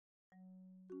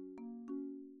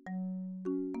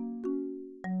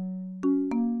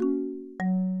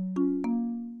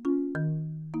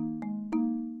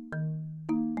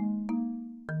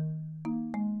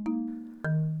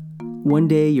One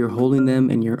day you're holding them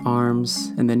in your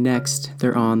arms, and the next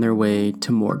they're on their way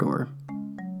to Mordor.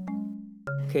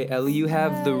 Okay, Ellie, you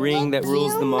have the ring that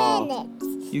rules them all.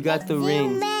 You got the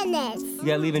ring. 2 minutes. You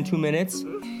gotta leave in 2 minutes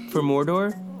for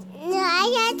Mordor? No,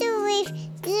 I have to leave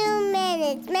 2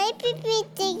 minutes. Maybe be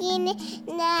taking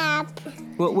a nap.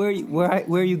 Well, where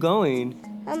are you going?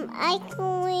 I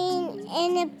going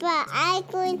in the back. I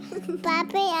going,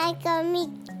 Papa, I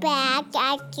coming back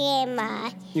at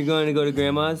Grandma. You're going to go to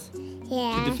Grandma's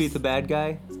Yeah. to defeat the bad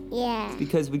guy? Yeah.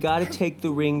 Because we gotta take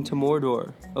the ring to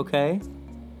Mordor, okay?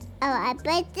 Oh, I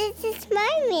bet this is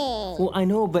my ring. Well, I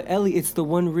know, but Ellie, it's the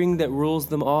one ring that rules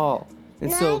them all.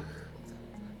 And so,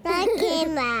 Not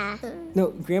Grandma.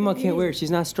 no, Grandma can't wear it.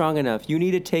 She's not strong enough. You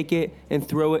need to take it and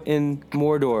throw it in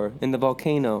Mordor, in the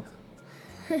volcano.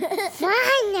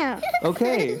 Fine.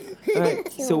 Okay. All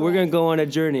right. So we're gonna go on a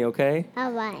journey, okay?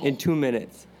 All right. In 2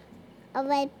 minutes. All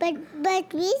right, but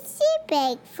we see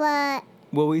Bigfoot.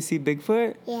 Will we see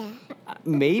Bigfoot? Yeah.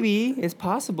 Maybe. It's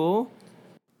possible.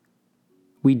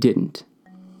 We didn't.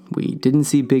 We didn't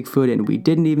see Bigfoot, and we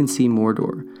didn't even see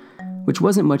Mordor, which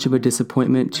wasn't much of a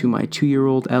disappointment to my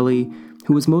 2-year-old Ellie,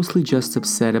 who was mostly just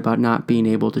upset about not being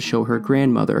able to show her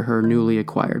grandmother her newly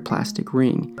acquired plastic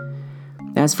ring.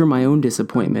 As for my own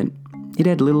disappointment, it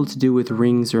had little to do with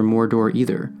rings or Mordor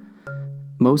either.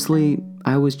 Mostly,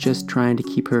 I was just trying to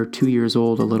keep her 2 years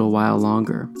old a little while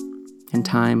longer, and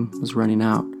time was running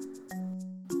out.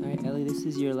 Alright, Ellie, this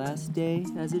is your last day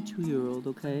as a 2-year-old,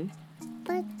 okay?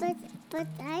 But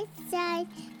I said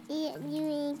you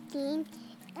eating,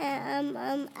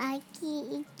 I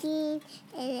keep eating,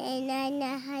 and I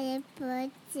know how to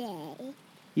birthday.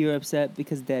 You were upset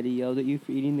because Daddy yelled at you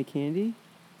for eating the candy?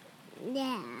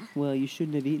 Yeah. Well, you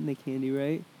shouldn't have eaten the candy,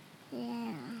 right?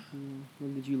 Yeah.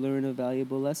 Well, did you learn a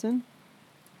valuable lesson?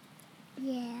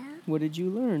 Yeah. What did you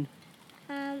learn?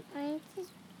 I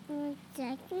just want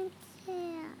second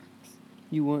jacks.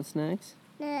 You want snacks?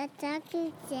 No,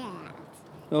 second jacks.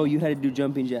 Oh, you had to do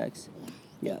jumping jacks.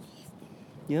 Yeah.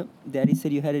 Yep. Daddy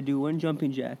said you had to do one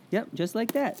jumping jack. Yep, just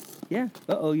like that. Yeah.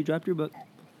 Uh-oh, you dropped your book.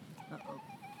 Uh-oh.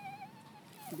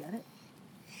 You got it?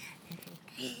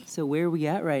 So where are we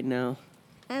at right now?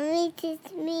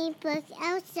 Just me book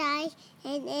outside,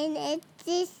 and it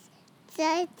just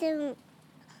starts to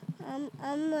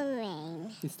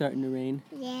rain. It's starting to rain.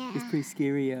 Yeah. It's pretty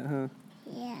scary, huh?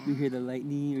 Yeah. You hear the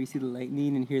lightning, or you see the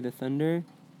lightning and hear the thunder.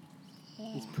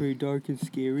 Yeah. It's pretty dark and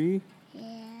scary. Yeah.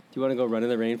 Do you want to go run in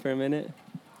the rain for a minute?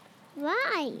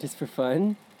 Why? Just for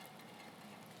fun?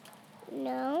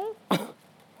 No.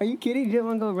 Are you kidding? You didn't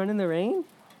want to go run in the rain?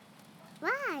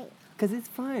 Why? Because it's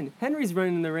fun. Henry's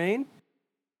running in the rain.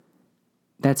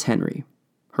 That's Henry,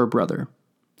 her brother.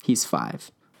 He's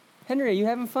 5. Henry, are you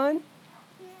having fun?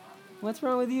 What's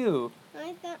wrong with you?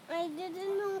 I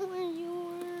didn't know where you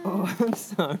were. Oh, I'm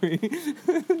sorry.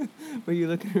 Were you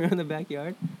looking around the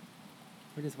backyard?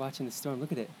 We're just watching the storm.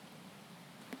 Look at it.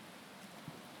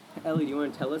 Ellie, do you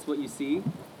want to tell us what you see?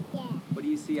 Yeah. What do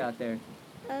you see out there?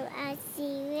 I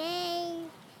see rain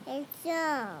and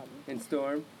storm. And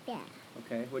storm? Yeah.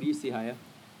 Okay. What do you see, Haya?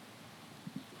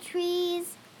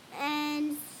 Trees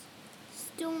and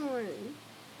storm.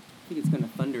 I think it's going to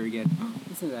thunder again.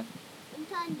 Listen to that.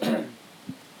 Thunder.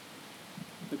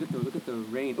 Look at the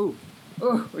rain. Ooh.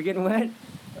 Oh, we're getting wet.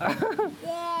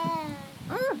 Yeah.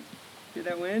 Hear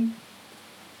that wind?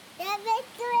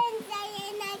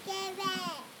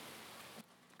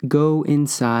 Go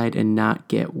inside and not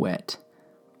get wet.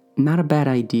 Not a bad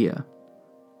idea.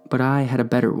 But I had a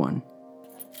better one.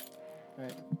 All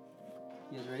right.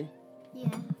 You guys ready? Yeah.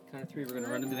 Count of 3. We're going to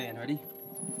run to the van. Ready?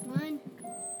 1,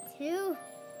 2,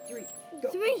 3. Go.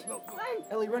 3. Go.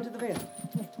 Ellie, run to the van.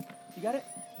 You got it?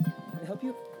 Can I help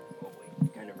you? Oh, boy.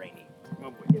 It's kind of rainy.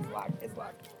 Oh, boy. It's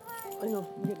locked. I know.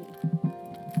 I'm getting it.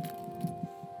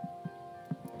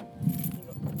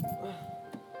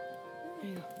 There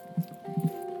you go.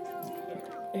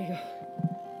 There you go.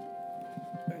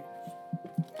 All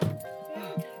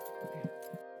right.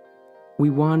 We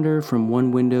wander from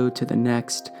one window to the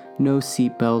next, no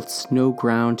seat belts, no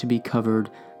ground to be covered,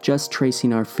 just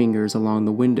tracing our fingers along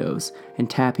the windows and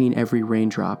tapping every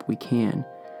raindrop we can.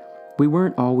 We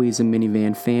weren't always a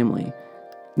minivan family.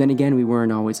 Then again, we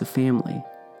weren't always a family.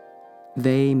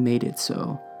 They made it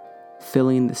so,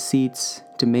 filling the seats,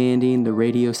 demanding the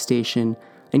radio station,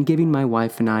 and giving my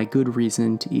wife and I good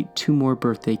reason to eat 2 more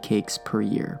birthday cakes per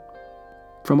year.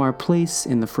 From our place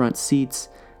in the front seats,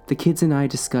 the kids and I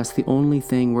discussed the only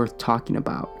thing worth talking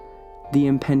about, the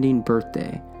impending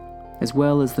birthday, as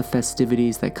well as the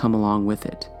festivities that come along with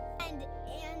it.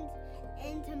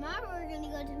 And tomorrow we're going to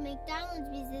go to McDonald's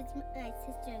because it's my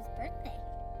sister's birthday.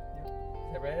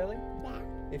 Is that right, Ellie? Yeah.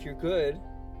 if you're good.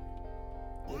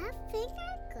 Yeah, I think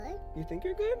I'm good. You think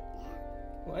you're good? Yeah.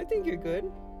 Well, I think you're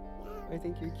good. Yeah. I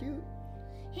think you're cute.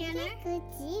 Hannah? Good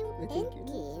too. I think And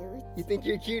you're- cute. You think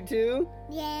you're cute too?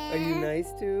 Yeah. Are you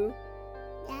nice too?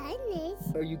 Yeah,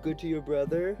 nice. Are you good to your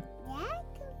brother? Yeah,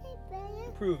 good, my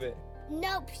brother. Prove it.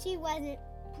 Nope, she wasn't.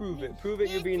 Prove it. Prove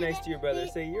it you're being nice to your brother.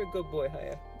 Say, you're a good boy,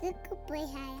 Haya. The good boy,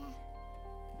 Haya.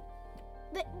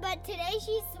 But today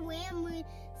she slammed with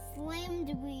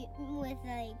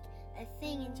like a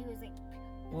thing, and she was like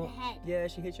Well, the head. yeah,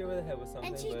 she hit you over the head with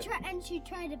something. And she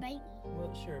tried to bite me.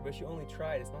 Well, sure, but she only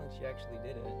tried. It's not like she actually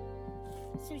did it.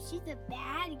 So she's a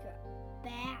bad girl.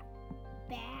 Bad.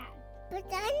 But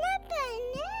I'm not bad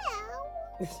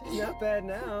now. She's not bad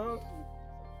now.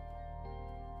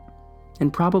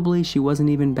 And probably she wasn't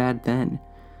even bad then.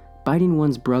 Biting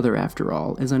one's brother, after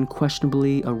all, is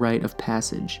unquestionably a rite of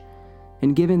passage.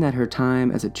 And given that her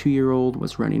time as a 2-year-old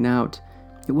was running out,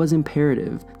 it was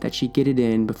imperative that she get it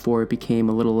in before it became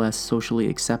a little less socially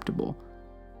acceptable.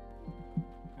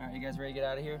 Alright, you guys ready to get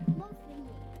out of here?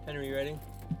 Henry, you ready?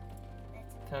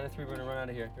 Count of 3, we're gonna run out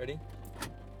of here. Ready?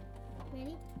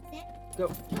 Ready, set, Go.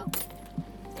 go.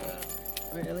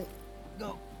 Alright, Ellie.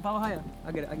 Go. Follow Haya.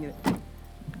 I'll get it. I can get it.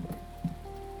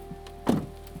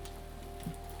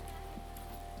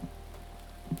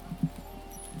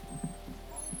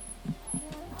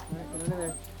 Alright, get under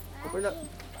there. Open it up.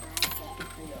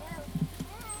 There you go.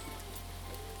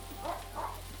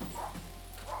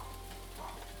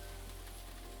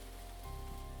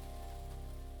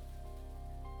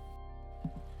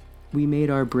 We made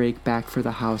our break back for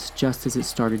the house just as it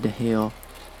started to hail,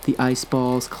 the ice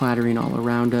balls clattering all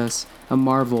around us, a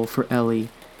marvel for Ellie,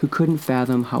 who couldn't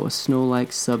fathom how a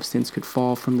snow-like substance could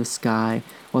fall from the sky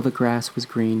while the grass was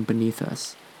green beneath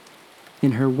us.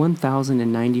 In her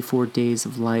 1,094 days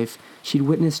of life, she'd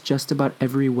witnessed just about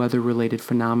every weather-related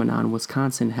phenomenon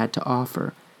Wisconsin had to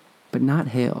offer, but not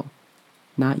hail.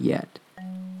 Not yet.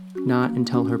 Not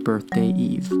until her birthday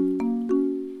eve.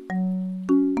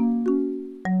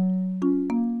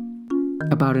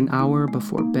 About an hour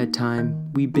before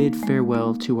bedtime, we bid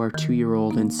farewell to our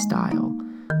 2-year-old in style,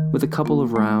 with a couple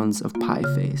of rounds of pie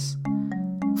face.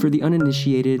 For the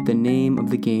uninitiated, the name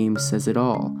of the game says it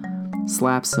all.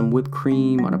 Slap some whipped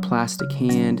cream on a plastic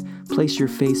hand, place your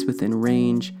face within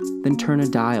range, then turn a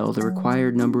dial the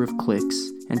required number of clicks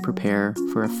and prepare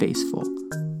for a faceful.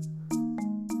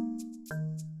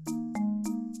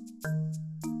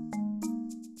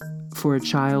 For a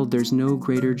child, there's no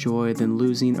greater joy than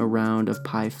losing a round of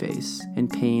pie face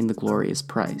and paying the glorious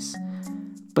price.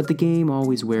 But the game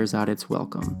always wears out its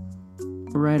welcome,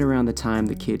 right around the time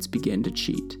the kids begin to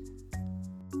cheat.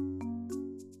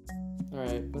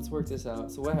 Alright, let's work this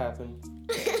out. So what happened?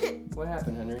 What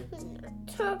happened, Henry?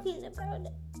 Talking about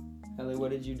it. Ellie,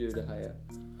 what did you do to Haya?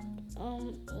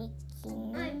 What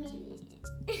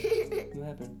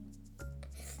happened?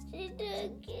 She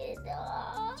took it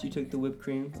off. You took the whipped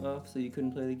cream off so you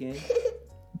couldn't play the game?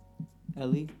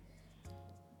 Ellie?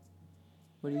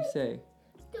 What do you say?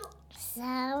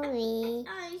 Sorry.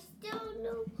 I still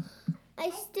don't.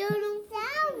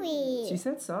 Sorry. She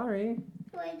said sorry.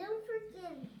 I don't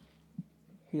forgive.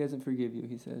 He doesn't forgive you,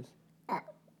 he says.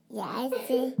 Yeah, I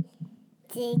said,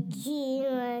 please.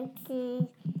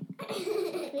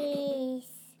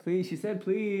 Please, she said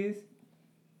please.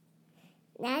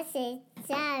 I said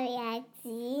sorry,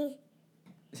 Auntie.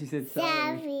 She said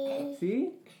sorry. Sorry.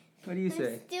 See? What do you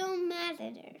say? I'm still mad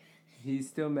at her. He's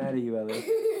still mad at you, Ellie.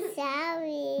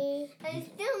 Sorry. I'm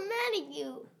still mad at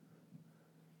you.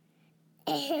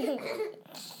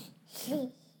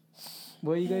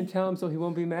 What are you going to tell him so he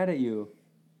won't be mad at you?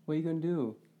 What are you going to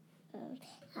do?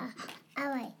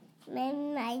 Alright.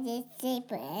 Maybe I just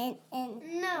sleep and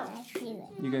no.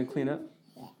 You're going to clean up?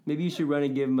 Yeah. Maybe you should run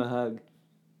and give him a hug.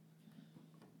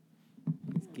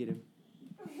 Let's get him.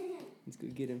 Let's go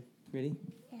get him. Ready?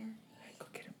 Yeah. Go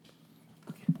get him.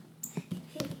 Go get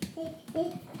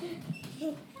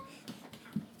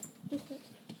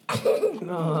him.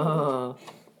 Oh.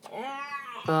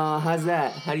 Oh, how's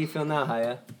that? How do you feel now,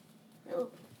 Haya?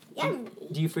 Yummy.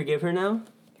 Do you forgive her now?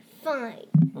 Fine.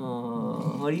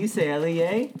 Oh, what do you say, Ellie?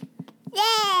 Yay? Yay!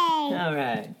 All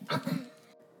right.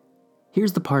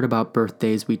 Here's the part about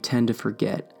birthdays we tend to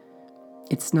forget.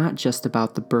 It's not just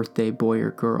about the birthday boy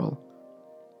or girl.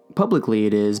 Publicly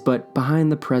it is, but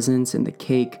behind the presents and the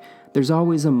cake, there's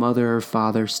always a mother or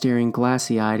father staring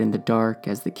glassy-eyed in the dark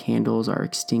as the candles are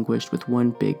extinguished with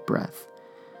one big breath.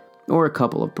 Or a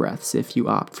couple of breaths if you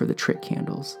opt for the trick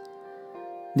candles.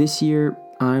 This year,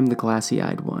 I'm the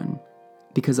glassy-eyed one,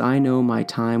 because I know my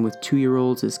time with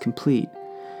 2-year-olds is complete.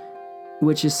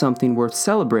 which is something worth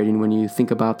celebrating when you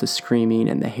think about the screaming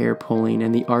and the hair pulling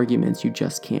and the arguments you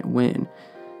just can't win.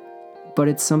 But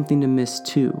it's something to miss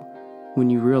too, when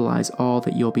you realize all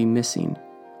that you'll be missing.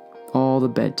 All the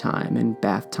bedtime and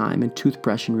bath time and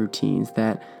toothbrushing routines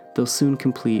that they'll soon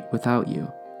complete without you.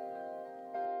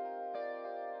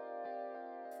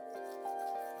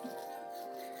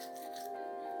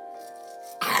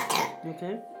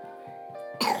 Okay?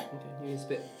 Okay, you need to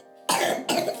spit.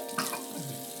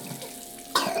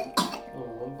 Oh,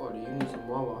 one body, you need some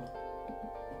wawa.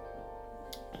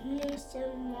 Need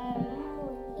some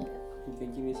more. You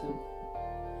think you need some?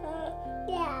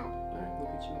 Yeah. Alright, go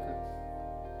get you a cup.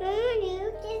 Mama, you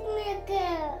give me a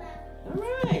cup.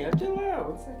 Alright, I'm still out.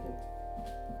 1 second.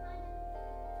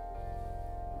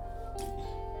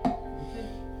 Okay.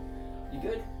 You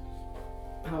good?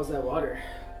 How's that water?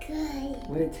 Good.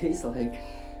 What did it taste like?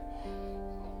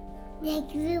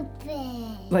 Like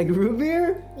Rupert. Like root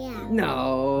beer? Yeah.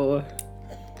 No.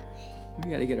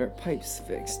 We gotta get our pipes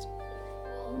fixed.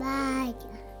 Why?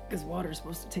 Because water's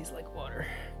supposed to taste like water.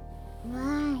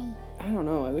 Why? I don't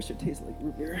know. I wish it tasted like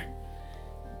root beer.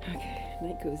 Okay.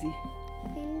 Night, Cozy.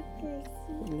 I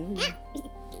love you.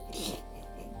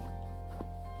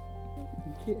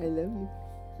 Okay, I love you.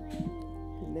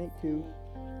 Good night, too.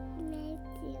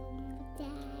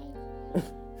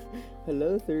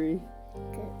 Hello, 3.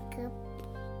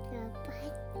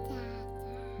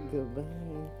 Goodbye.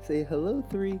 Say hello,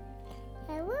 3.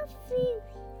 I love you.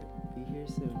 Be here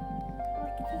soon.